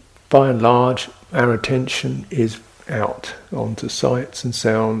 but by and large, our attention is out onto sights and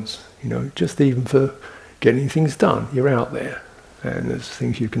sounds, just even for getting things done. You're out there, and there's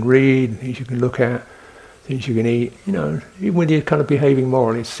things you can read, things you can look at, things you can eat, even when you're kind of behaving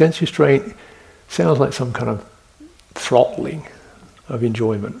morally. Sense restraint sounds like some kind of throttling of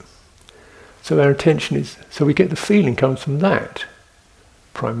enjoyment. So our attention is, so we get the feeling comes from that,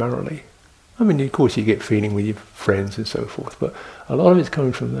 primarily. I mean, of course you get feeling with your friends and so forth, but a lot of it's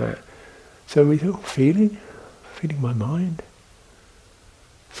coming from that. So we think, feeling my mind.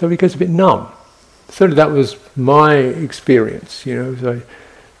 So it goes a bit numb. So that was my experience, as I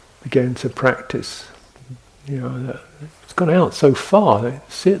began to practice. It's gone out so far, they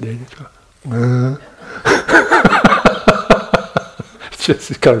sit there and just go, it's just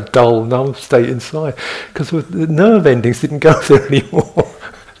this kind of dull, numb state inside. Because the nerve endings didn't go there anymore.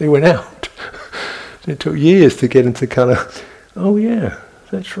 They went out. It took years to get into kind of, oh yeah,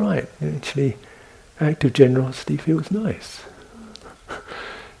 that's right. Actually, act of generosity feels nice.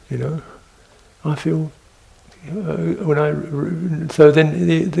 I feel so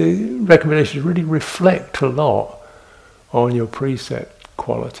then the recommendation is really reflect a lot on your precept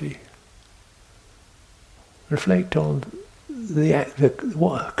quality. Reflect on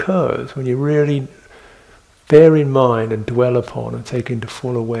what occurs when you really bear in mind and dwell upon and take into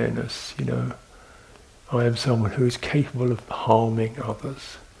full awareness, I am someone who is capable of harming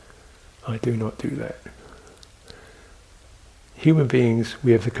others. I do not do that. Human beings,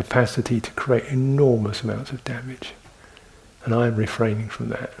 we have the capacity to create enormous amounts of damage. And I am refraining from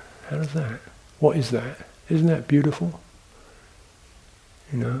that. How does that? What is that? Isn't that beautiful?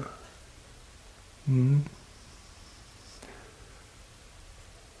 Mm.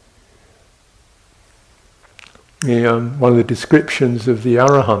 One of the descriptions of the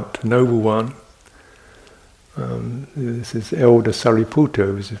Arahant, the noble one, this is Elder Sariputta,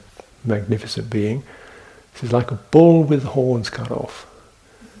 who was a magnificent being. This is like a bull with horns cut off.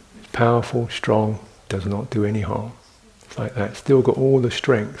 It's powerful, strong, does not do any harm. It's like that. Still got all the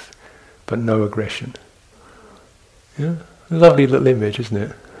strength, but no aggression. Yeah, a lovely little image, isn't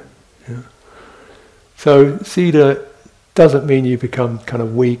it? Yeah. So Siddha doesn't mean you become kind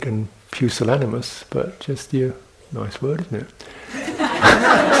of weak and pusillanimous, but just you. Nice word, isn't it?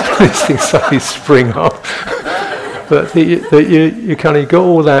 These things suddenly spring up. But you kind of got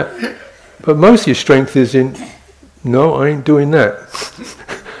all that. But most of your strength is in, no, I ain't doing that.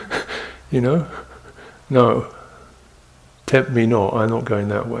 No. Tempt me not, I'm not going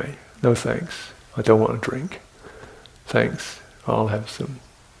that way. No thanks, I don't want a drink. Thanks, I'll have some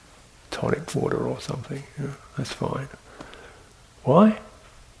tonic water or something. That's fine. Why?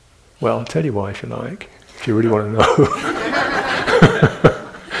 Well, I'll tell you why if you like, if you really want to know.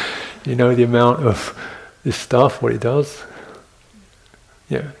 The amount of this stuff, what it does.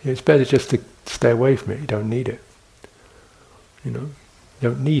 Yeah, it's better just to stay away from it. You don't need it. You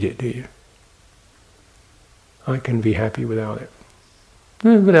don't need it, do you? I can be happy without it.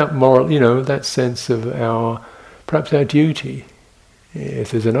 Without moral, that sense of perhaps our duty,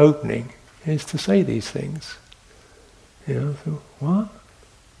 if there's an opening, is to say these things. So, what?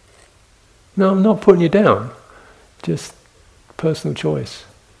 No, I'm not putting you down. Just personal choice.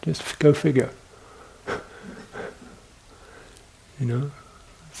 Just go figure.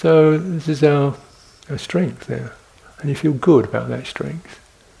 So this is our strength there. And you feel good about that strength.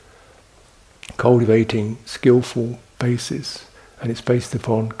 Cultivating skillful basis. And it's based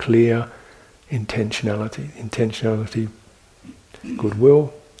upon clear intentionality. Intentionality,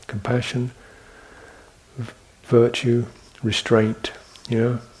 goodwill, compassion, virtue, restraint,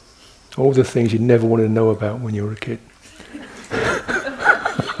 all the things you never wanted to know about when you were a kid.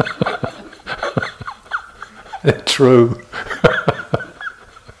 They're true.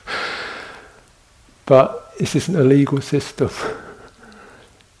 But this isn't a legal system.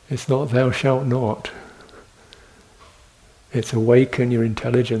 It's not thou shalt not. It's awaken your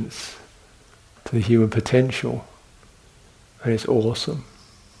intelligence to the human potential. And it's awesome.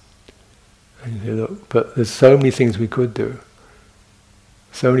 And you say, look, but there's so many things we could do.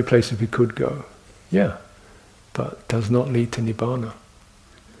 So many places we could go. Yeah. But does not lead to nibbana,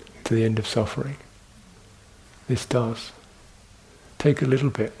 to the end of suffering. This does. Take a little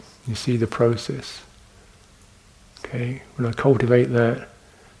bit. You see the process. Okay, when I cultivate that,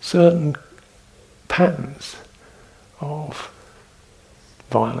 certain patterns of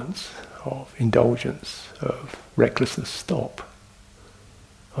violence, of indulgence, of recklessness stop.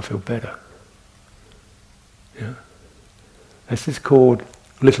 I feel better. Yeah, this is called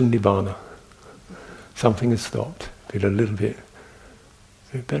little nibbana. Something has stopped. Feel a little bit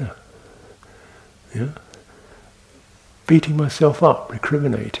better. Yeah, beating myself up,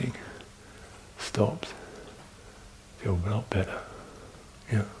 recriminating, stopped. Feel a lot better.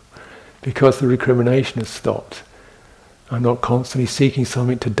 Yeah. Because the recrimination has stopped. I'm not constantly seeking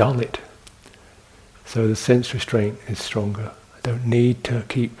something to dull it. So the sense restraint is stronger. I don't need to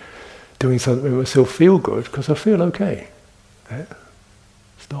keep doing something that will still feel good because I feel okay. Yeah.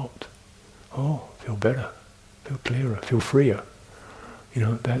 Stopped. Oh, feel better. Feel clearer. Feel freer.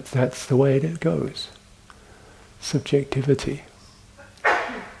 That's the way it goes. Subjectivity.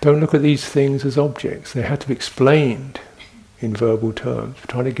 Don't look at these things as objects. They have to be explained in verbal terms.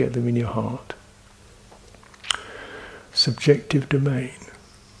 Try to get them in your heart. Subjective domain.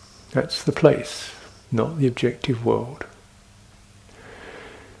 That's the place, not the objective world.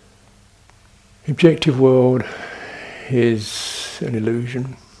 The objective world is an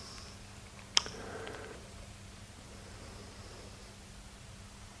illusion.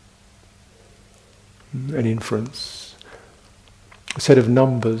 An inference. A set of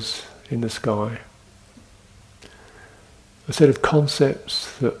numbers in the sky. a set of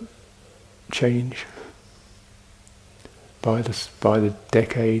concepts that change by the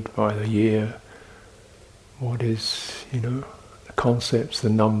decade, by the year. What is, the concepts, the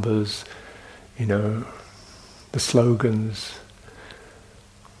numbers, the slogans,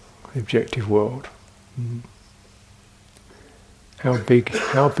 the objective world. How big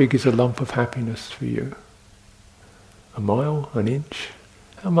is a lump of happiness for you? A mile? An inch?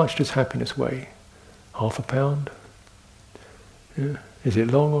 How much does happiness weigh? Half a pound? Yeah. Is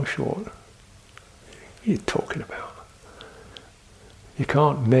it long or short? What are you talking about? You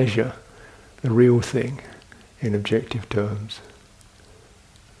can't measure the real thing in objective terms.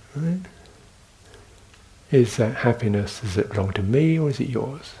 Right? Is that happiness, does it belong to me or is it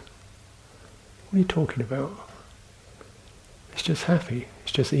yours? What are you talking about? It's just happy,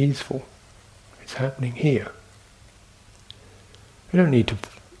 it's just easeful. It's happening here. You don't need to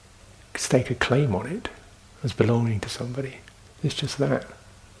stake a claim on it as belonging to somebody. It's just that.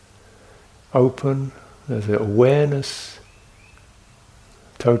 Open, there's an awareness,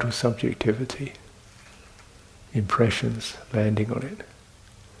 total subjectivity, impressions landing on it.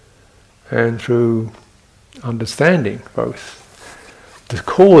 And through understanding both the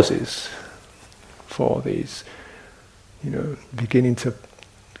causes for these, beginning to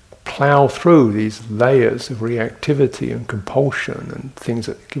plough through these layers of reactivity and compulsion and things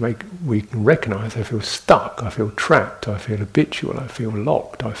that we can recognize. I feel stuck, I feel trapped, I feel habitual, I feel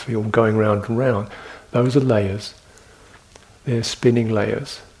locked, I feel going round and round. Those are layers. They're spinning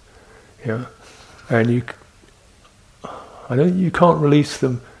layers. Yeah? And you can't release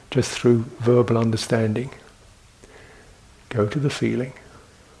them just through verbal understanding. Go to the feeling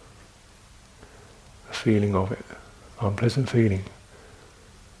of it, unpleasant feeling.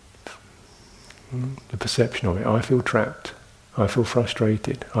 The perception of it. I feel trapped. I feel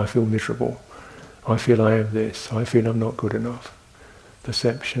frustrated. I feel miserable. I feel I am this. I feel I'm not good enough.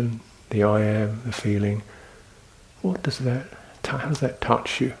 Perception, the I am, the feeling. How does that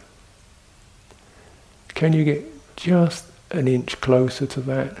touch you? Can you get just an inch closer to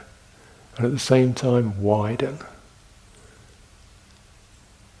that and at the same time widen?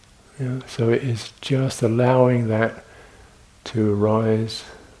 So it is just allowing that to arise,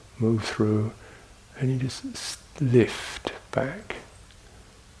 move through, and you just lift back,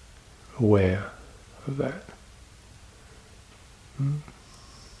 aware of that.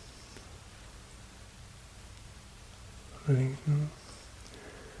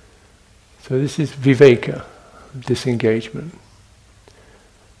 So this is viveka, disengagement.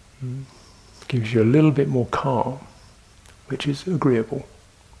 Gives you a little bit more calm, which is agreeable,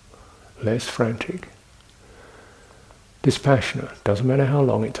 less frantic. Dispassionate, doesn't matter how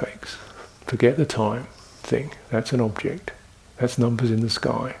long it takes. Forget the time thing, that's an object. That's numbers in the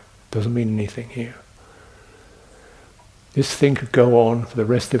sky, doesn't mean anything here. This thing could go on for the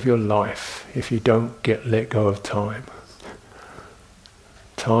rest of your life if you don't let go of time.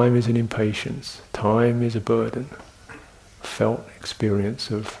 Time is an impatience, time is a burden, felt experience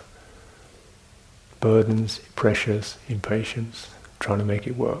of burdens, pressures, impatience, trying to make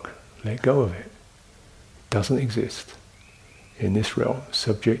it work. Let go of it. It doesn't exist in this realm,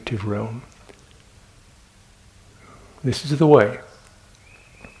 subjective realm. This is the way.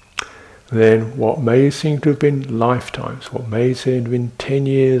 Then what may seem to have been lifetimes, what may seem to have been 10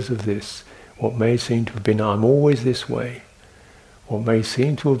 years of this, what may seem to have been I'm always this way, what may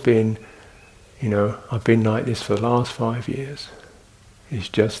seem to have been, I've been like this for the last 5 years, is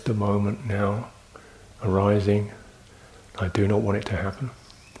just a moment now arising. I do not want it to happen,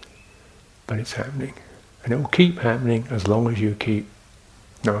 but it's happening. And it will keep happening as long as you keep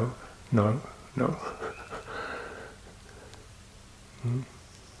no.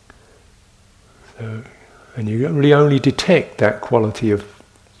 So, and you really only detect that quality of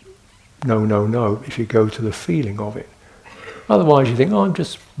no if you go to the feeling of it. Otherwise you think, I'm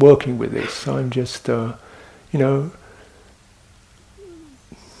just working with this, I'm just,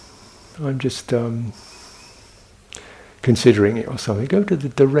 considering it or something. Go to the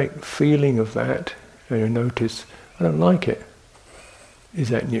direct feeling of that and you notice, I don't like it. Is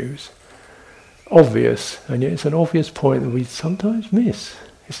that news? Obvious, and yet it's an obvious point that we sometimes miss.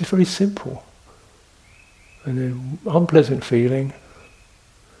 It's just very simple. And then unpleasant feeling,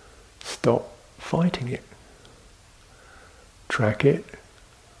 stop fighting it. Track it,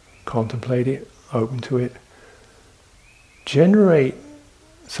 contemplate it, open to it. Generate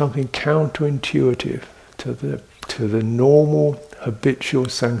something counterintuitive to the normal, habitual,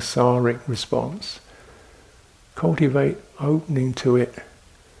 samsaric response. Cultivate opening to it,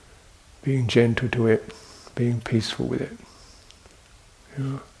 being gentle to it, being peaceful with it.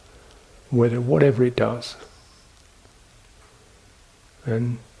 Whatever it does.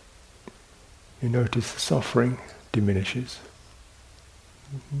 and you notice the suffering diminishes.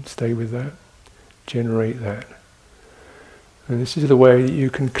 Stay with that, generate that. And this is the way that you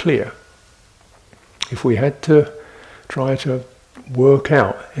can clear. If we had to try to work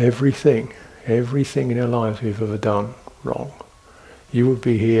out everything in our lives we've ever done wrong, you would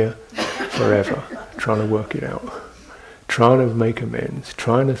be here forever trying to work it out, trying to make amends,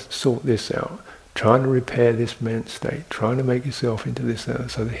 trying to sort this out, trying to repair this mental state, trying to make yourself into this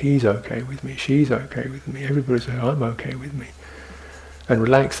so that he's okay with me, she's okay with me, everybody's saying I'm okay with me, and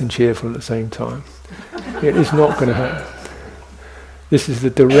relaxed and cheerful at the same time. It is not going to happen. This is the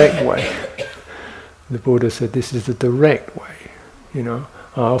direct way. The Buddha said this is the direct way. I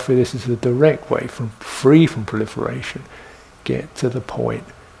offer this as the direct way, free from proliferation. Get to the point.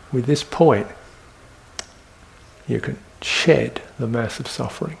 With this point, you can shed the mass of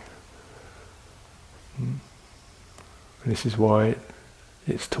suffering. And this is why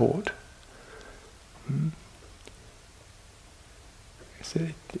it's taught.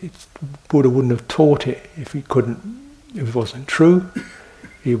 Buddha wouldn't have taught it if it wasn't true.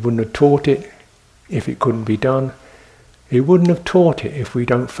 He wouldn't have taught it if it couldn't be done. He wouldn't have taught it if we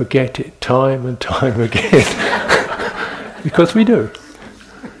don't forget it time and time again. Because we do.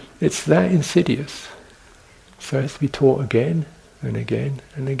 It's that insidious. So it has to be taught again and again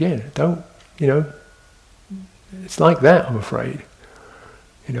and again. It's like that, I'm afraid.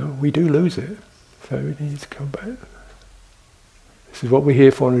 We do lose it. So it needs to come back. This is what we're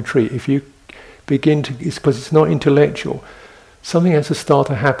here for on retreat. If you begin to, it's because it's not intellectual. Something has to start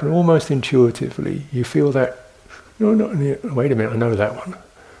to happen almost intuitively. You feel that, wait a minute, I know that one.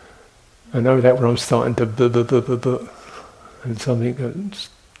 I know that when I'm starting to and something goes,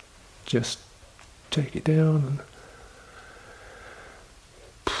 just take it down and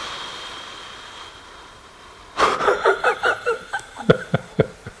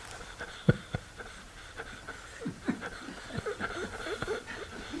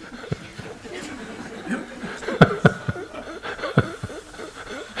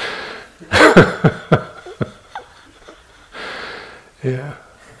yeah.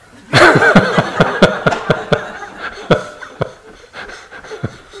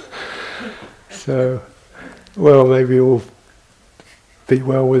 So, maybe we'll be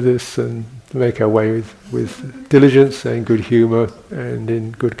well with this and make our way with diligence and good humour and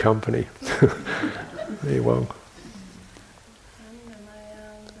in good company. Be well.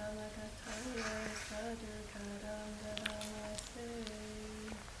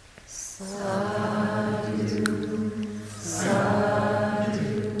 So